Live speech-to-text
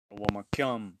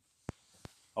Wamakim.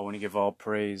 I want to give all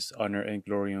praise, honor, and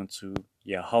glory unto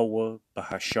Yahweh,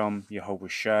 Bahasham, Yahweh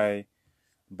Shai,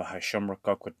 Bahasham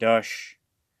Rakakwadash.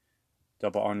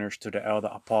 Double honors to the elder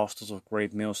apostles of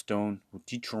Great Millstone who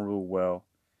teach and rule well,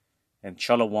 and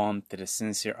Shalom to the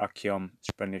sincere Akim,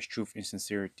 spreading his truth and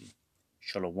sincerity.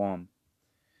 Shalom.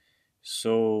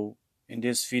 So, in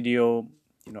this video,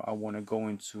 I want to go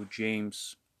into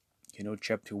James,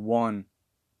 chapter 1,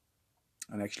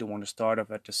 and I actually want to start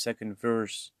off at the second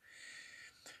verse.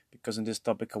 Because in this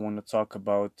topic I want to talk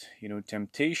about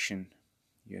temptation,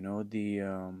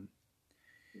 the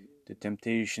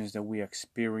temptations that we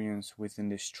experience within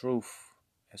this truth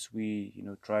as we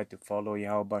try to follow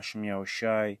Yahweh Bashem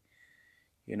Yahushai,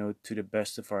 to the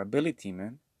best of our ability,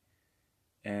 man.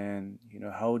 And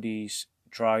how these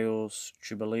trials,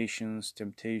 tribulations,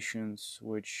 temptations,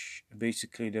 which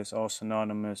basically that's all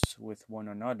synonymous with one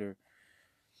another,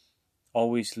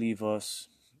 always leave us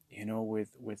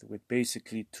with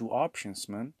basically two options,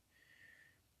 man.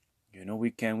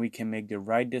 We can make the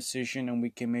right decision and we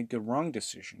can make the wrong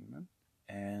decision, man.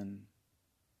 And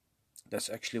that's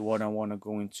actually what I want to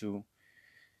go into,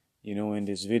 in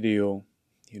this video,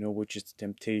 which is the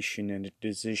temptation and the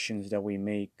decisions that we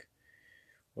make,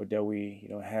 or that we,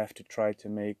 have to try to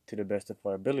make to the best of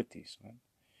our abilities, man.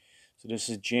 So this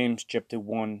is James chapter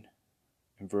 1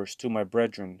 and verse 2, my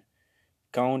brethren.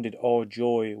 Count it all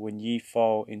joy when ye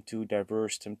fall into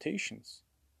diverse temptations.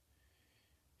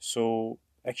 So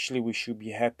actually we should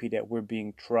be happy that we're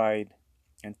being tried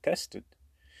and tested.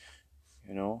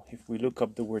 If we look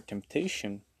up the word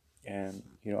temptation, and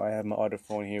I have my other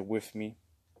phone here with me,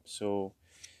 so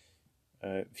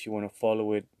if you want to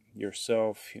follow it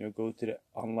yourself, go to the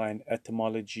online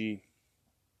etymology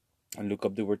and look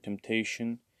up the word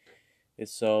temptation. It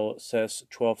says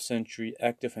 12th century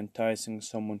act of enticing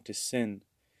someone to sin,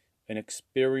 an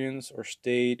experience or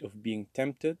state of being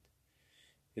tempted.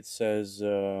 It says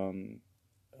noun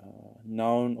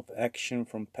of action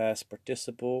from past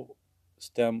participle,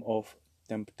 stem of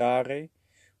temptare,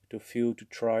 to feel, to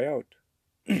try out,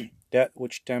 that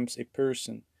which tempts a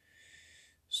person.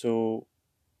 So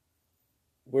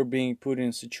we're being put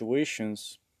in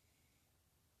situations,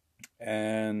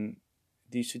 and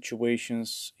these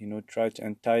situations, try to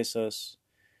entice us,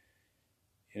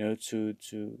 to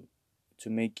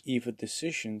make evil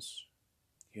decisions.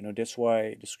 That's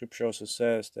why the scripture also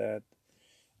says that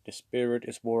the spirit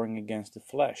is warring against the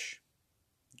flesh.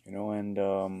 And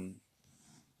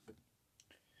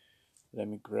let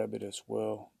me grab it as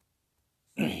well.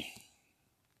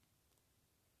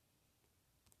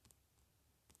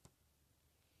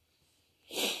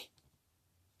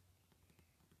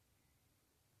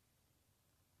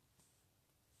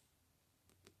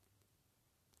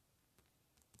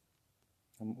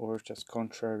 Or just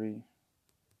contrary.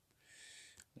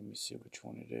 Let me see which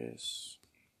one it is.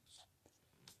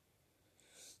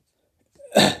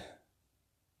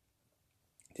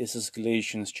 This is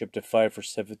Galatians chapter 5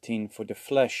 verse 17. For the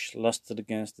flesh lusted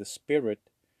against the spirit,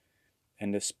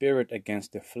 and the spirit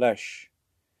against the flesh.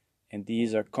 And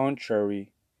these are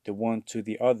contrary the one to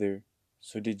the other,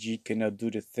 so that ye cannot do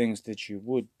the things that you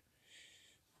would.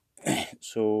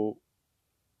 So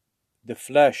the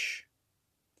flesh,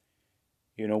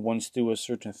 wants to do a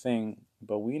certain thing,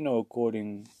 but we know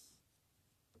according,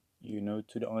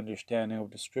 to the understanding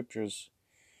of the scriptures,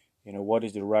 what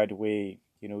is the right way,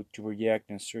 to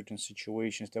react in certain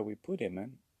situations that we put in,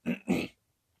 man.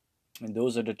 And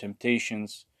those are the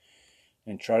temptations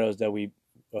and trials that we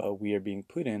are being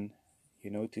put in,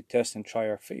 to test and try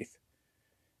our faith.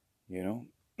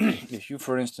 If you,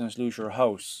 for instance, lose your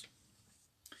house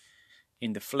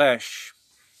in the flesh,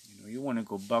 you want to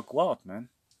go buck wild, man.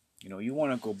 You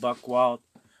want to go buck wild,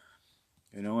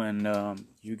 and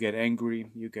you get angry,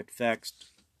 you get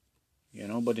vexed,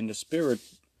 but in the spirit,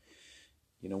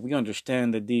 we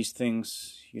understand that these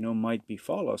things, might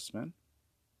befall us, man.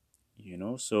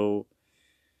 So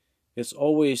it's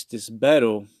always this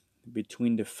battle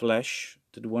between the flesh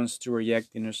that wants to react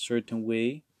in a certain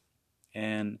way,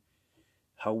 and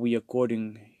how we,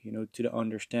 according, to the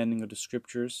understanding of the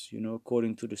scriptures,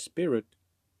 according to the spirit,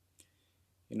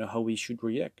 how we should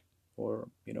react, or,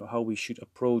 how we should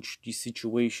approach these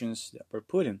situations that we're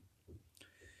put in.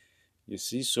 You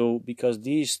see, so because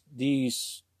these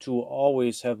two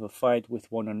always have a fight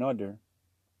with one another,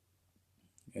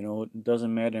 it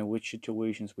doesn't matter in which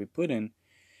situations we put in,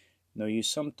 you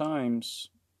sometimes,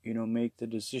 make the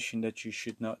decision that you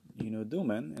should not, do,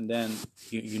 man. And then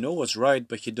you know what's right,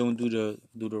 but you don't do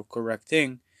the correct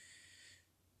thing.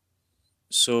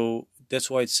 So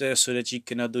that's why it says, so that you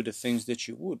cannot do the things that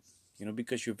you would,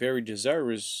 because you're very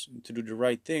desirous to do the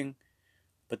right thing,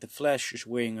 but the flesh is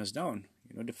weighing us down.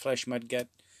 The flesh might get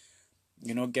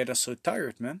us so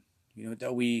tired, man.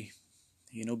 That we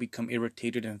become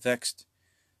irritated and vexed,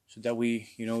 so that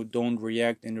we don't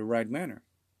react in the right manner.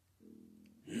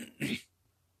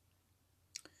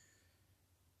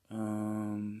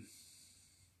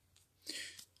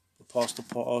 Apostle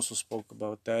Paul also spoke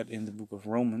about that in the book of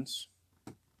Romans.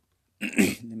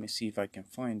 Let me see if I can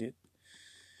find it.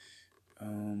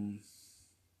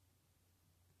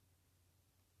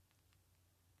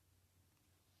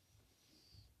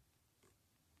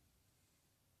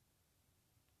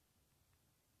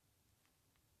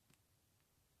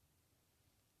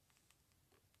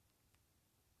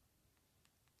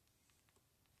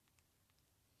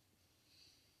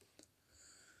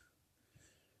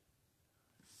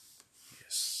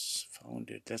 Yes, found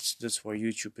it. That's why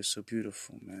YouTube is so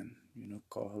beautiful, man.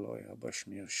 Kahaloy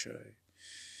Habashmi Yoshai.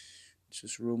 This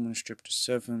is Romans chapter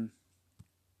 7.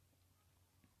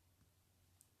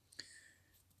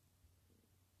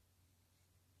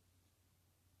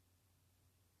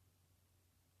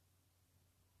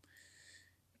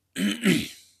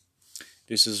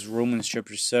 This is Romans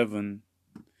chapter 7,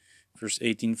 verse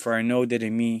 18. For I know that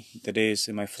in me, that is,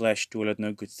 in my flesh, dwelleth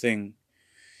no good thing.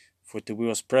 For the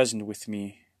will is present with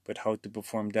me, but how to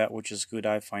perform that which is good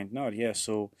I find not. Yeah,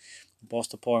 so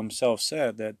Apostle Paul himself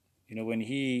said that, when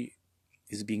he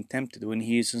is being tempted, when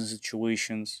he is in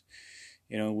situations,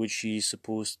 which he is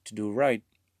supposed to do right,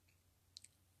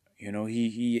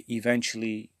 he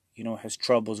eventually, has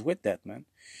troubles with that, man.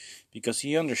 Because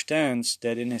he understands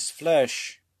that in his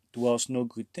flesh dwells no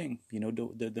good thing.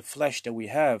 The flesh that we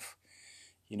have,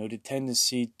 the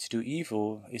tendency to do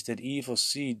evil is that evil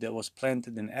seed that was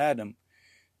planted in Adam.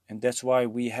 And that's why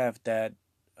we have that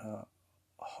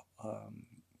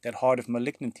that heart of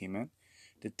malignity, man.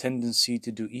 The tendency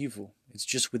to do evil. It's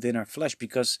just within our flesh,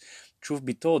 because, truth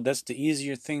be told, that's the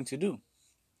easier thing to do.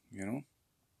 It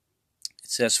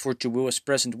says, "For the will is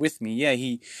present with me." Yeah,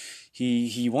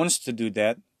 he wants to do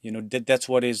that. That's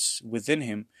what is within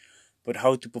him. But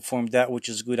how to perform that which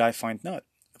is good, I find not.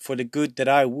 For the good that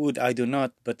I would, I do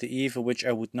not. But the evil which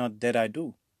I would not, that I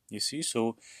do. You see,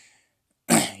 so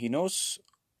he knows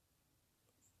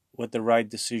what the right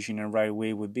decision and right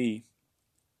way would be.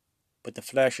 But the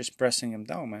flesh is pressing him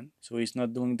down, man. So he's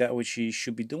not doing that which he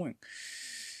should be doing.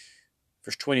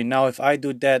 Verse 20, now if I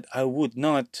do that I would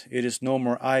not, it is no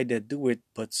more I that do it,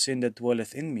 but sin that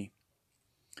dwelleth in me.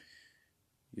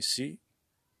 You see?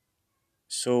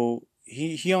 So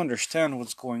he understands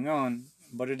what's going on,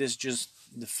 but it is just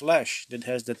the flesh that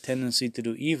has the tendency to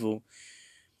do evil,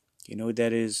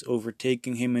 that is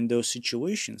overtaking him in those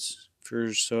situations.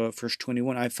 Verse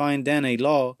 21, I find then a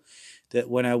law that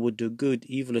when I would do good,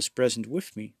 evil is present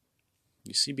with me.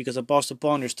 You see, because Apostle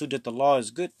Paul understood that the law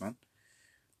is good, man.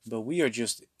 But we are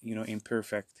just,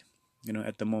 imperfect,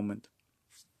 at the moment.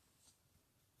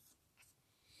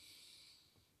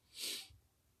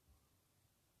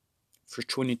 Verse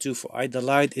 22, for I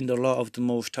delight in the law of the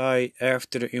Most High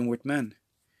after the inward man.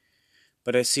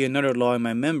 But I see another law in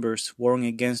my members, warring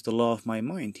against the law of my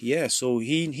mind. Yeah, so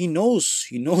he knows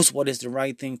what is the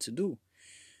right thing to do.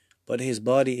 But his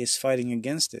body is fighting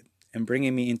against it, and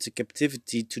bringing me into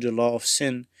captivity to the law of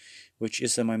sin, which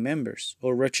is in my members. O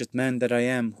wretched man that I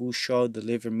am, who shall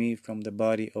deliver me from the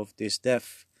body of this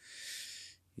death?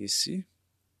 You see?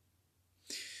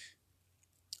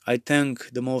 I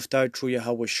thank the Most High through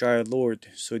Yahweh Shai Lord.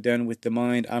 So then with the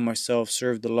mind I myself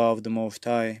serve the law of the Most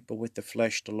High, but with the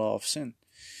flesh the law of sin.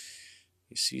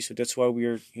 You see, so that's why we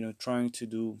are, trying to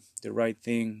do the right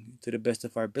thing to the best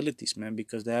of our abilities, man,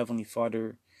 because the Heavenly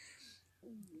Father,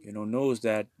 knows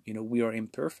that, we are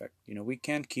imperfect. We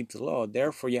can't keep the law.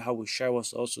 Therefore, Yahweh Shai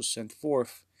was also sent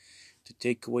forth to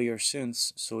take away our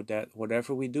sins, so that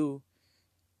whatever we do,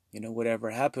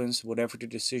 whatever happens, whatever the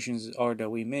decisions are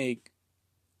that we make,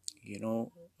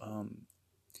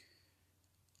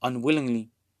 unwillingly,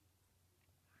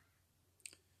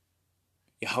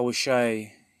 Yahweh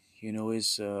Shai,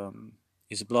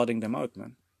 is blotting them out,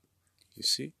 man. You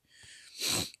see?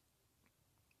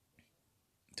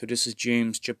 So this is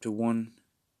James chapter 1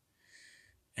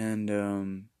 and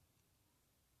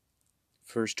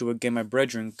verse 2 again, my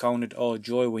brethren, count it all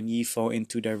joy when ye fall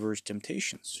into diverse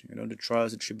temptations. The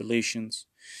trials and tribulations,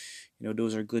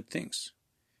 those are good things.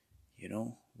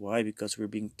 Why? Because we're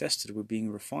being tested, we're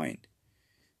being refined.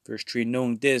 Verse 3,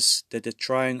 knowing this, that the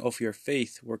trying of your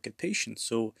faith worketh patience.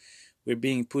 So we're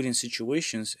being put in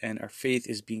situations and our faith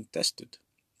is being tested.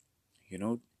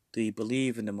 Do you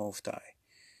believe in the Most High?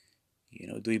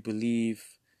 Do you believe,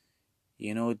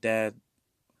 that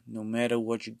no matter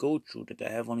what you go through, that the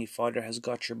Heavenly Father has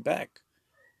got your back?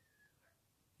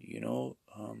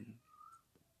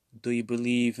 do you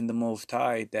believe in the Most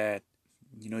High that,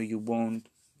 you won't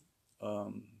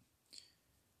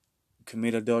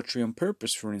commit adultery on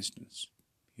purpose, for instance?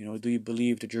 Do you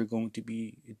believe that you're going to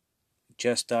be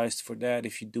chastised for that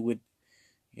if you do it,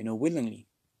 willingly?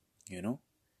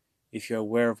 If you're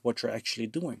aware of what you're actually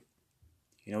doing.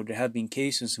 There have been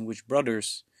cases in which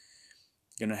brothers,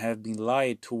 have been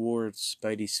lied towards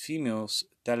by these females,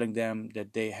 telling them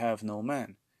that they have no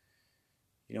man.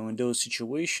 In those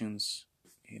situations,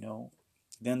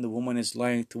 then the woman is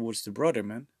lying towards the brother,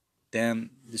 man.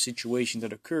 Then the situation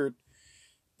that occurred,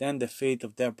 then the faith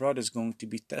of that brother is going to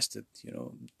be tested.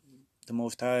 The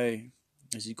Most High,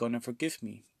 is he gonna forgive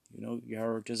me?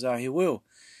 Yahweh Jazah, he will.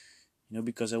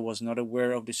 Because I was not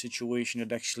aware of the situation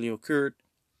that actually occurred.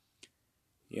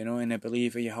 And I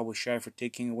believe in Yahweh Shai for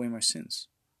taking away my sins.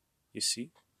 You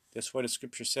see? That's why the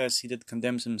scripture says, he that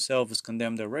condemns himself is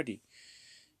condemned already.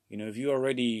 If you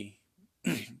already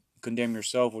condemn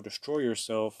yourself or destroy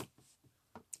yourself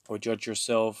or judge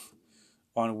yourself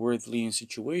unworthily in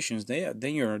situations,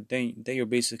 then you're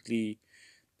basically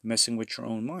messing with your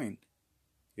own mind.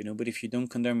 But if you don't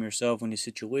condemn yourself in these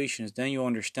situations, then you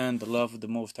understand the love of the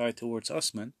Most High towards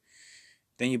us, man.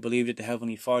 Then you believe that the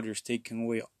Heavenly Father is taking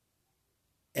away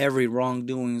every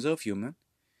wrongdoings of you, man.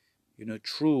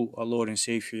 True our Lord and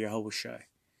Savior Yahweh Shai.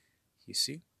 You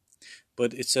see?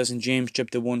 But it says in James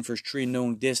chapter 1 verse 3,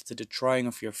 knowing this, that the trying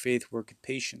of your faith worketh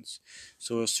patience.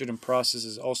 So a certain process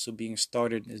is also being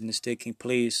started and is taking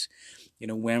place,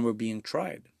 when we're being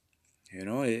tried.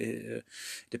 The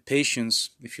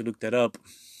patience, if you look that up,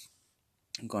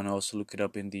 I'm going to also look it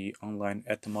up in the online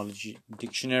etymology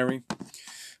dictionary.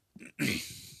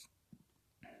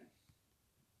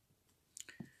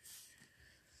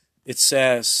 It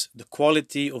says the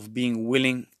quality of being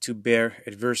willing to bear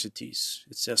adversities.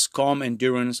 It says calm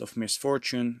endurance of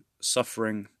misfortune,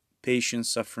 suffering, patience,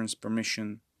 sufferance,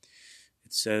 permission.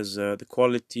 It says the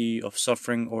quality of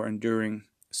suffering or enduring,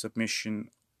 submission,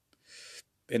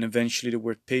 and eventually the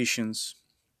word patience,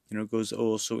 goes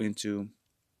also into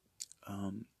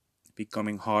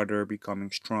becoming harder, becoming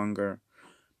stronger,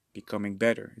 becoming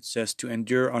better. It says to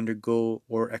endure, undergo,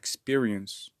 or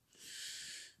experience.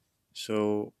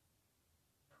 So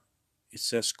it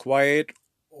says quiet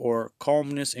or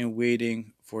calmness in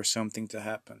waiting for something to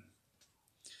happen.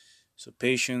 So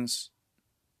patience,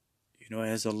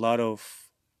 has a lot of,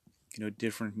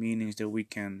 different meanings that we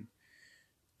can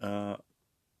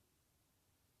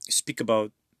speak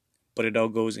about, but it all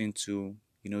goes into,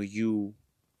 you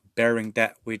bearing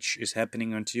that which is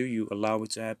happening unto you. You allow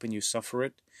it to happen, you suffer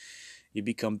it, you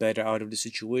become better out of the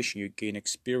situation, you gain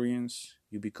experience,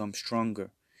 you become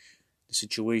stronger. The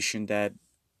situation that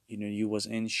you was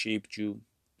in shaped you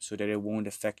so that it won't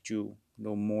affect you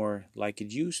no more like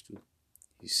it used to.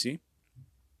 You see?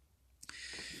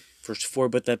 Verse 4,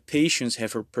 but that patience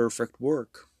have her perfect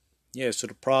work. Yeah, so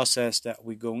the process that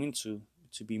we go into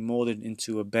to be molded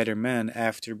into a better man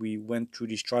after we went through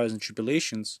these trials and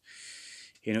tribulations,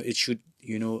 it should,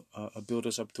 build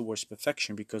us up towards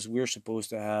perfection, because we're supposed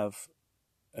to have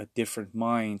a different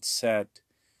mindset,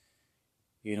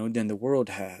 than the world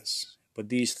has. But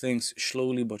these things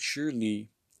slowly but surely,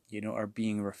 are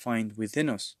being refined within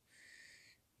us.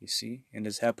 You see? And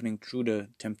it's happening through the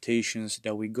temptations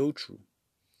that we go through.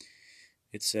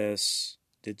 It says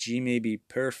that ye may be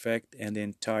perfect and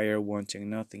entire, wanting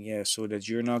nothing. Yeah, so that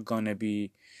you're not gonna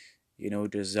be,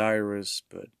 desirous,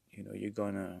 but, you're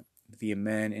gonna be a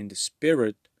man in the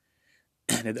spirit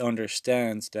that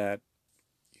understands that,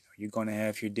 you're gonna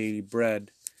have your daily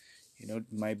bread. It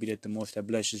might be that the Most High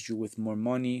blesses you with more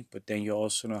money, but then you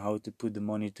also know how to put the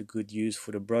money to good use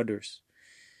for the brothers.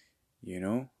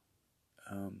 It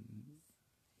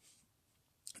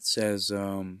says,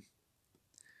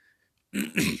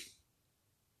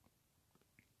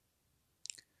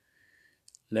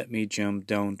 let me jump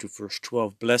down to verse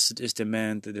 12. Blessed is the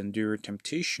man that endureth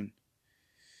temptation.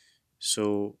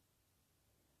 So,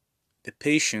 the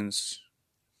patience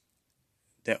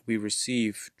that we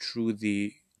receive through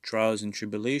the trials and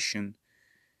tribulation,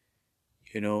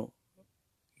 Yahweh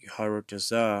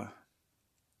Tazah,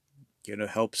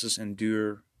 helps us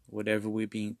endure whatever we're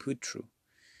being put through.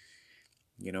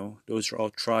 Those are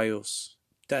all trials,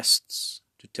 tests,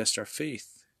 to test our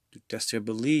faith, to test our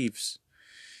beliefs.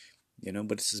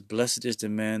 But it says, blessed is the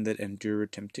man that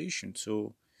endureth temptation.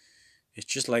 So, it's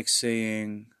just like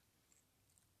saying,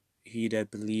 he that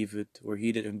believeth, or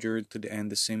he that endureth to the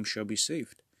end, the same shall be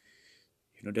saved.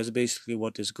 That's basically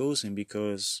what this goes in,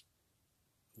 because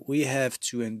we have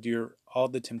to endure all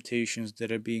the temptations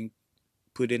that are being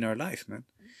put in our life, man.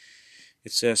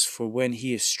 It says, for when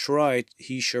he is tried,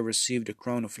 he shall receive the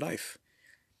crown of life.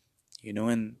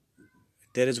 And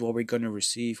that is what we're going to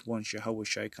receive once Yahweh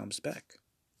Shai comes back.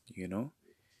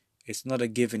 It's not a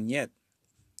given yet.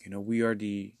 We are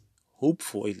the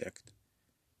hopeful elect.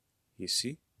 You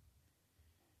see?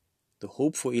 The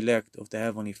hopeful elect of the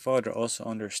Heavenly Father also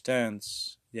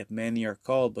understands that many are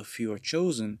called but few are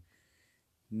chosen,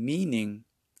 meaning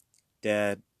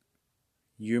that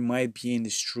you might be in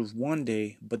this truth one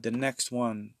day, but the next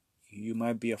one you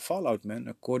might be a fallout man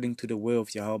according to the will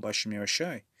of Yahweh Bashem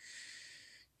Yahushai.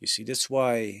 You see, that's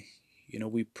why,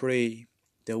 we pray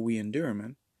that we endure,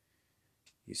 man.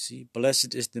 You see,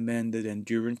 blessed is the man that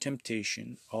endure in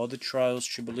temptation, all the trials,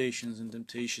 tribulations, and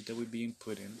temptations that we're being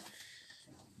put in,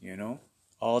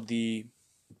 all the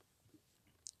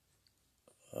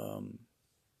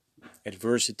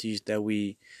adversities that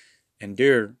we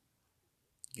endure,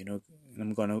 and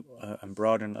I'm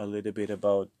broaden a little bit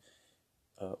about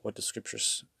what the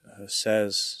scriptures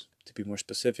says, to be more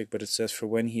specific, but it says, for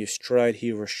when he is tried,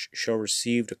 he shall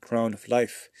receive the crown of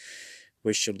life,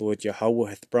 which the Lord Yahweh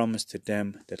hath promised to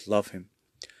them that love him.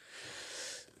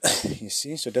 You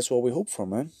see, so that's what we hope for,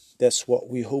 man. That's what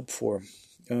we hope for.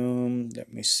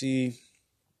 Let me see.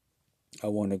 I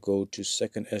want to go to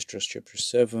 2nd Esdras chapter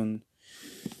 7,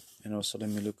 and also let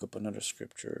me look up another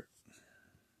scripture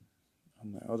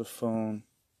on my other phone.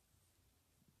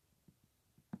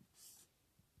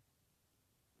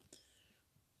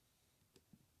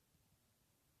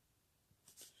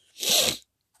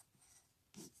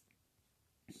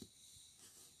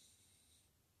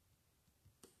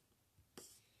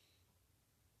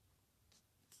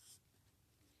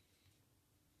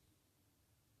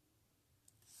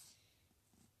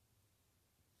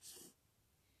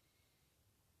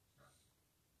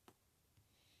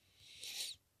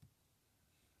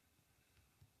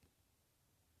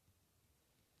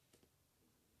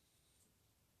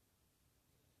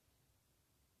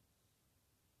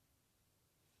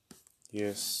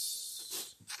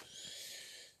 Yes.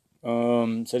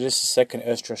 So this is 2nd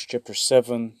Esdras chapter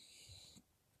 7,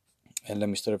 and let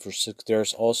me start at verse 6.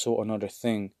 There's also another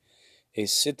thing. A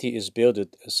city is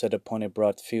builded, set upon a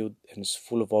broad field, and is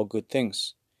full of all good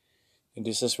things. And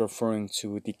this is referring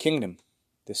to the kingdom.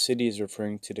 The city is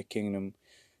referring to the kingdom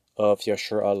of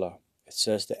Yashar Allah. It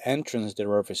says, the entrance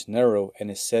thereof is narrow,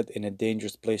 and is set in a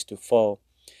dangerous place to fall,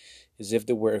 as if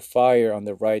there were a fire on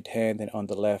the right hand, and on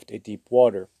the left a deep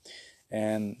water.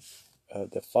 And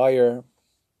the fire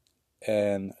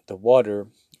and the water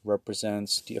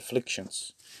represents the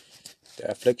afflictions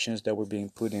that were being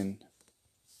put in.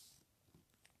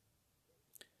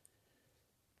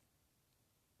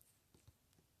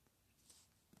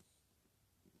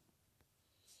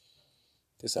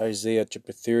 This is Isaiah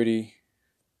chapter 30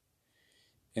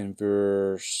 in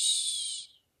verse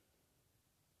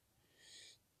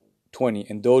 20.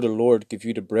 And though the Lord give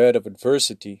you the bread of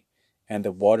adversity and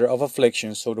the water of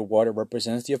affliction, so the water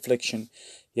represents the affliction,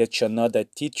 yet shall not thy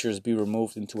teachers be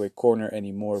removed into a corner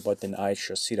any more, but then I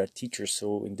shall see thy teachers.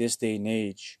 So in this day and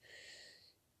age,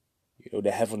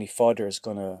 the Heavenly Father is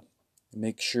going to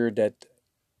make sure that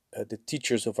the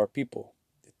teachers of our people,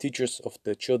 the teachers of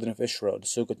the children of Israel, the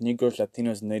so-called Negroes,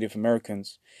 Latinos, and Native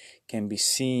Americans, can be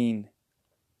seen,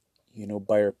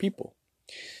 by our people.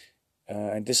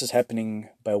 And this is happening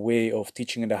by way of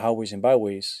teaching in the highways and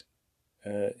byways,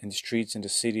 in the streets, in the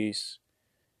cities.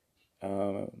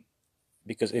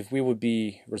 Because if we would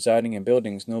be residing in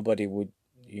buildings, nobody would,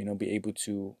 be able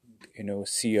to,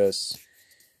 see us,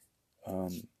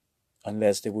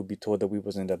 unless they would be told that we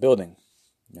was in the building,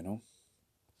 Let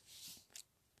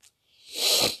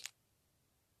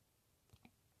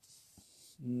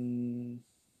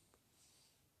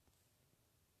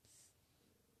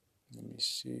me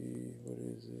see, what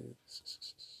is it?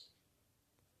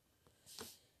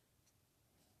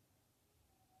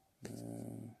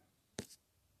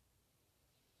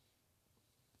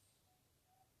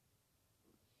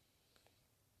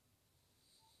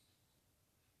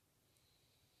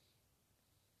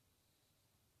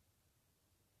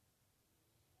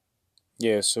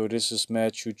 Yeah, so this is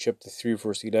Matthew chapter 3,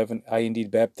 verse 11. I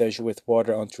indeed baptize you with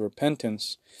water unto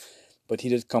repentance, but he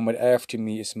that cometh after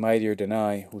me is mightier than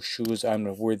I, whose shoes I am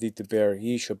not worthy to bear.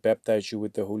 He shall baptize you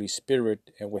with the Holy Spirit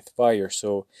and with fire.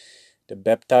 So the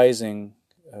baptizing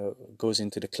goes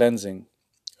into the cleansing.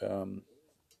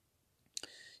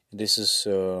 This is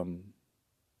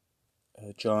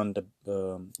John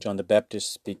the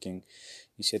Baptist speaking.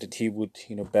 He said that he would,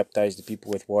 baptize the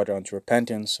people with water unto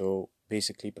repentance. So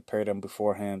basically prepare them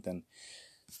beforehand and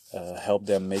help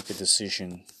them make a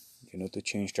decision, to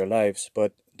change their lives.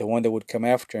 But the one that would come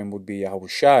after him would be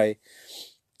Yahushai,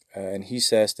 and he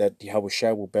says that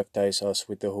Yahushai will baptize us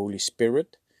with the Holy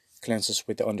Spirit, cleanse us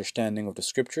with the understanding of the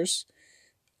scriptures,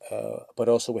 but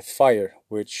also with fire,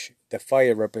 which the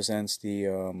fire represents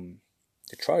the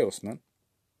trials, man,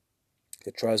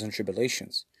 the trials and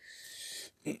tribulations.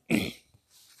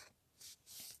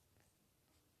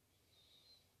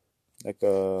 Like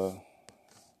a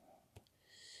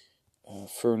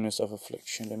furnace of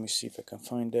affliction. Let me see if I can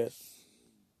find that.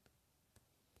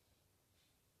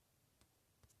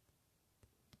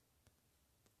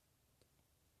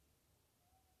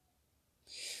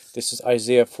 This is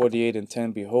Isaiah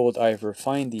 48:10. Behold, I have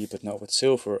refined thee, but not with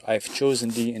silver. I have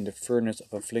chosen thee in the furnace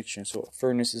of affliction. So a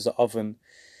furnace is an oven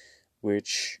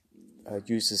which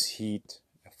uses heat,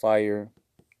 fire,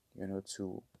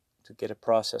 to get a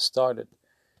process started.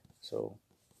 So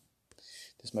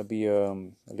this might be a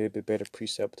little bit better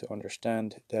precept to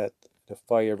understand that the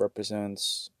fire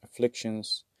represents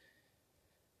afflictions.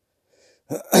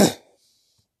 2nd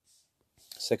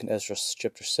Ezra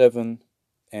chapter 7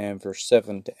 and verse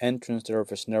 7. The entrance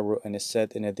thereof is narrow and is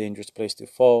set in a dangerous place to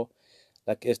fall.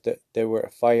 Like if there were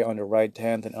a fire on the right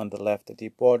hand and on the left a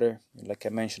deep water. Like I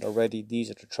mentioned already,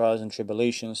 these are the trials and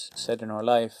tribulations set in our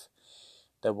life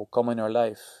that will come in our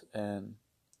life. And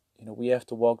we have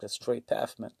to walk that straight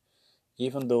path, man.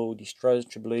 Even though these trials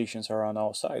and tribulations are on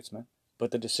all sides, man.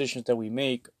 But the decisions that we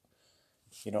make,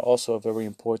 also are very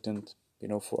important,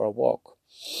 for our walk.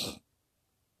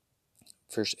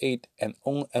 Verse 8, and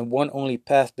one only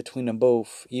path between them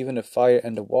both, even the fire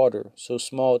and the water, so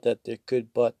small that there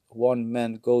could but one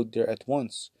man go there at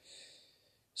once.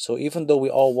 So even though we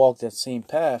all walk that same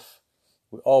path,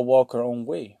 we all walk our own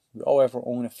way. We all have our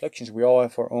own afflictions. We all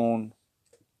have our own,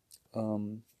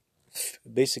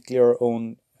 basically our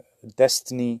own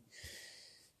destiny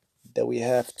that we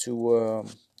have to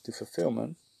fulfill,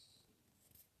 man.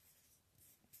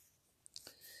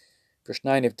 Verse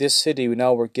 9, if this city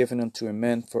now were given unto a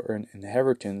man for an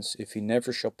inheritance, if he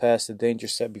never shall pass the danger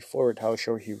set before it, how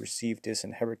shall he receive this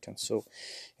inheritance? So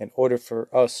in order for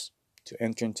us to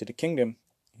enter into the kingdom,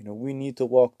 we need to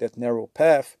walk that narrow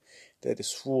path that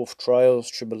is full of trials,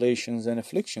 tribulations, and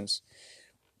afflictions.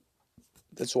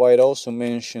 That's why it also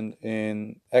mentioned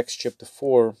in Acts chapter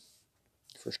 4,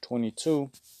 verse 22,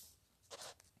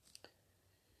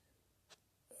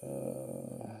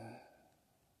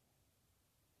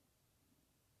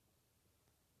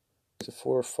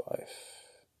 4 or 5.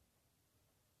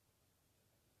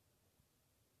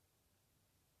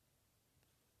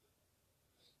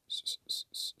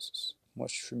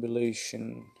 Much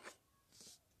tribulation.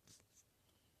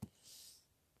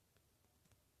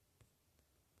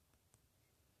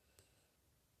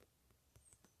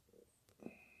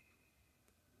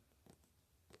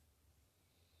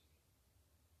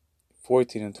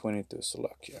 and 22,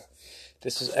 Salakia.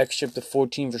 This is Acts chapter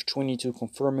 14, verse 22,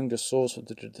 confirming the souls of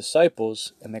the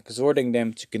disciples and exhorting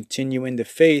them to continue in the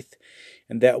faith,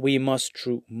 and that we must,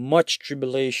 through much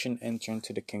tribulation, enter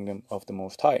into the kingdom of the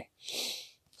Most High.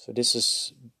 So this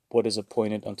is what is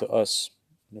appointed unto us.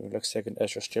 Like 2nd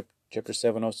Ezra chapter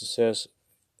 7 also says,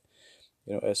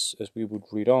 as we would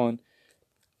read on,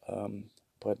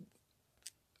 but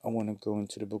I want to go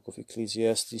into the book of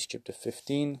Ecclesiastes chapter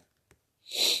 15,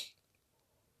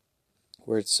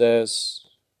 where it says,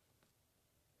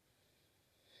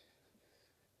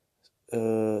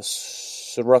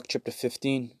 Sirach chapter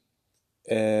 15,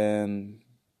 and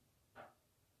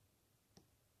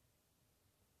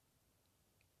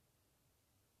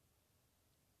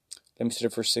let me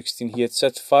start at verse 16. He had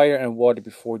set fire and water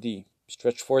before thee.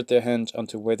 Stretch forth their hands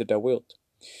unto whether thou wilt.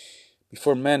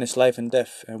 Before man is life and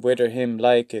death, and whether him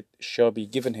like it shall be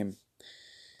given him.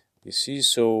 You see,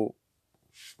 so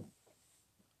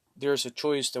there's a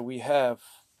choice that we have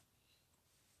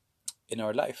in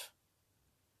our life.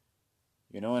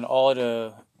 In all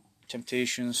the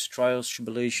temptations, trials,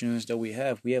 tribulations that we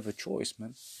have a choice,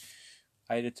 man.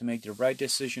 Either to make the right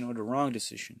decision or the wrong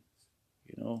decision.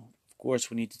 Of course,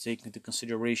 we need to take into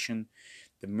consideration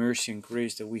the mercy and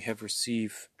grace that we have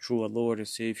received through our Lord and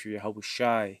Savior, Yahweh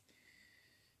Shai.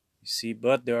 You see,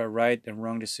 but there are right and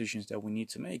wrong decisions that we need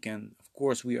to make. And of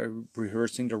course, we are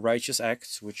rehearsing the righteous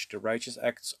acts, which the righteous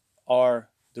acts are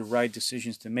the right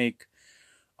decisions to make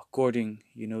according,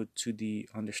 to the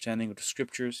understanding of the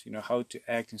scriptures, how to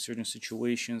act in certain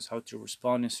situations, how to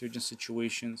respond in certain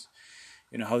situations,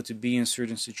 how to be in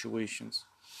certain situations,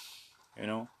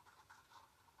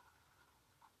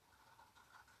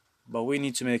 But we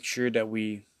need to make sure that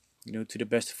we, to the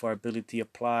best of our ability,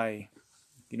 apply,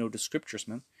 the scriptures,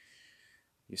 man.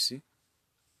 You see?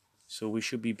 So we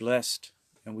should be blessed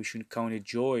and we should count it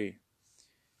joy,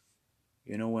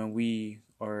 when we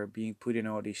are being put in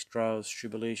all these trials,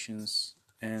 tribulations,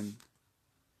 and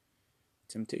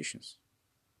temptations.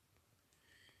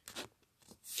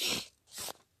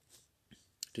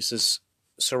 This is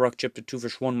Sirach chapter 2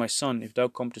 verse 1. My son, if thou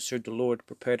come to serve the Lord,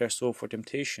 prepare thy soul for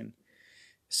temptation.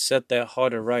 Set thy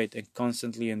heart aright and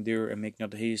constantly endure and make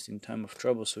not haste in time of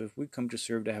trouble. So if we come to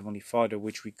serve the Heavenly Father,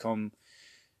 which we come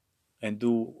and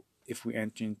do if we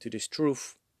enter into this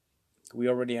truth, we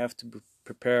already have to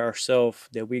prepare ourselves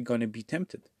that we're going to be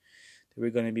tempted, that we're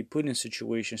going to be put in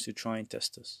situations to try and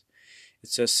test us. It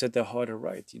says set the heart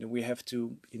aright. We have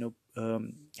to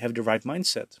have the right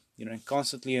mindset, and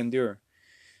constantly endure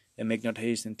and make not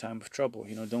haste in time of trouble.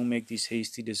 Don't make these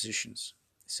hasty decisions.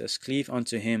 It says cleave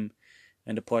unto him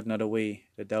and depart not away,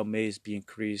 that thou mayest be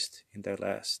increased in at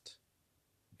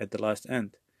the last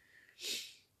end.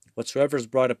 Whatsoever is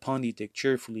brought upon thee, take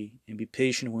cheerfully, and be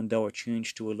patient when thou art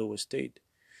changed to a low estate.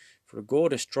 For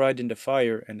gold is tried in the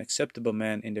fire, and acceptable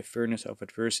man in the furnace of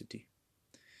adversity.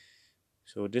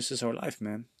 So this is our life,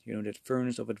 man. That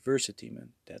furnace of adversity, man.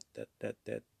 That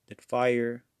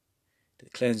fire,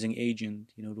 that cleansing agent.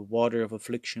 The water of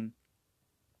affliction.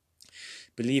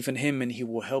 Believe in him, and he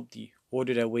will help thee.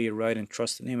 Order thy way right and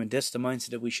trust in him. And that's the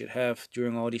mindset that we should have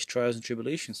during all these trials and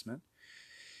tribulations, man.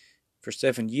 Verse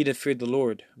 7, ye that fear the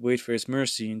Lord, wait for his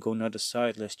mercy, and go not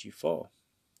aside lest ye fall.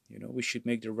 We should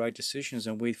make the right decisions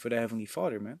and wait for the Heavenly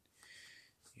Father, man.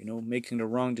 Making the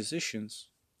wrong decisions,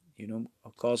 will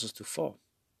cause us to fall.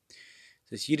 It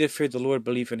says, ye that fear the Lord,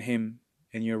 believe in him,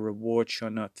 and your reward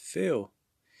shall not fail.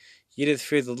 Ye that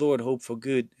fear the Lord, hope for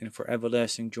good, and for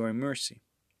everlasting joy and mercy.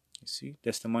 You see,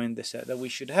 that's the mindset that we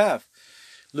should have.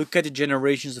 Look at the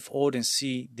generations of old and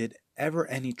see, did ever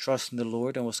any trust in the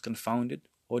Lord and was confounded?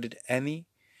 Or did any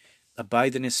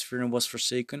abide in his fear and was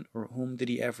forsaken? Or whom did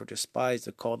he ever despise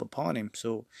that called upon him?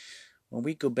 So when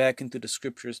we go back into the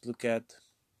scriptures, look at,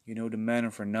 the men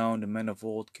of renown, the men of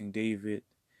old, King David,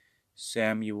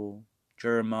 Samuel,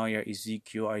 Jeremiah,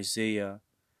 Ezekiel, Isaiah.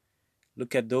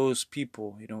 Look at those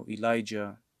people,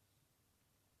 Elijah,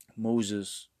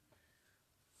 Moses,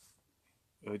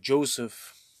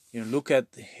 Joseph. Look at,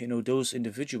 those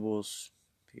individuals,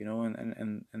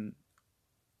 and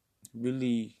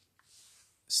really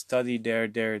study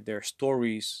their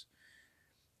stories,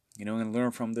 and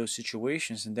learn from those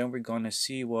situations, and then we're gonna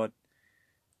see what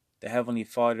the Heavenly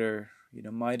Father,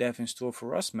 might have in store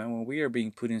for us, man, when we are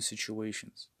being put in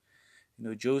situations.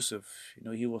 Joseph,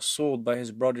 he was sold by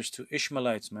his brothers to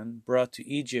Ishmaelites, man, brought to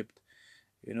Egypt,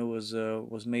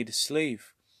 was made a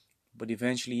slave, but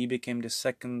eventually he became the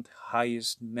second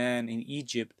highest man in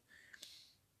Egypt,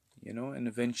 and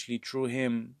eventually through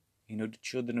him, the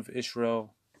children of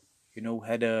Israel,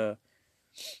 had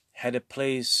a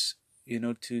place,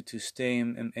 to stay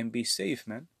and be safe,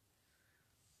 man.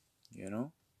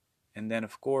 And then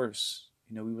of course,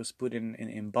 we was put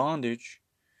in bondage,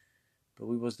 but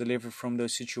we was delivered from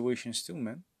those situations too,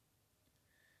 man.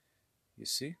 You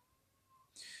see?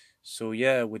 So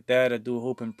yeah, with that, I do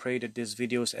hope and pray that this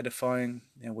video is edifying.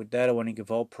 And with that, I want to give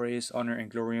all praise, honor, and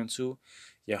glory unto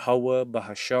Yahweh,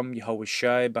 Bahasham, Yahweh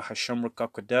Shai, Bahasham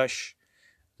Rakakodash.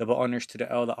 Double honors to the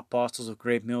elder apostles of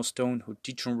Great Millstone who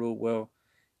teach and rule well.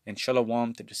 And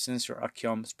shalom to the sincere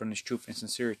Akyam, spreading his truth and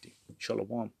sincerity.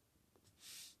 Shalom.